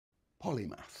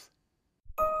polymath.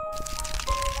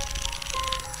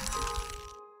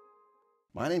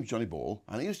 My name's Johnny Ball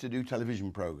and I used to do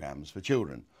television programmes for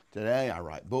children. Today I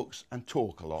write books and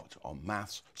talk a lot on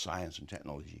maths, science and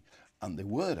technology. And the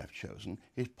word I've chosen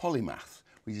is polymath,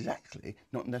 which is actually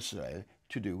not necessarily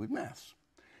to do with maths.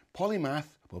 Polymath,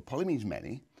 well, poly means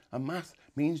many and math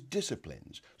means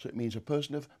disciplines. So it means a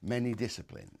person of many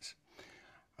disciplines.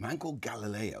 A man called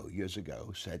Galileo years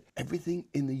ago said, everything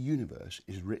in the universe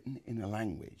is written in a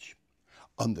language.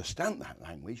 Understand that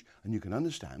language and you can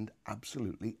understand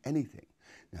absolutely anything.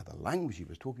 Now the language he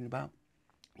was talking about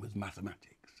was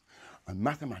mathematics. And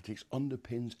mathematics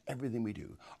underpins everything we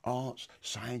do. Arts,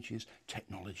 sciences,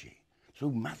 technology.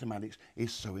 So mathematics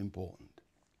is so important.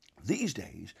 These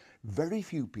days, very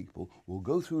few people will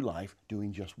go through life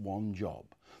doing just one job.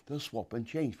 They'll swap and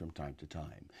change from time to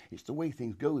time. It's the way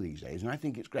things go these days, and I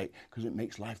think it's great because it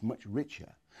makes life much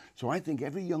richer. So I think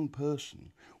every young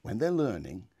person, when they're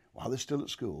learning, while they're still at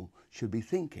school, should be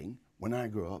thinking, when I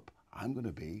grow up, I'm going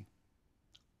to be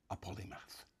a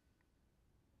polymath.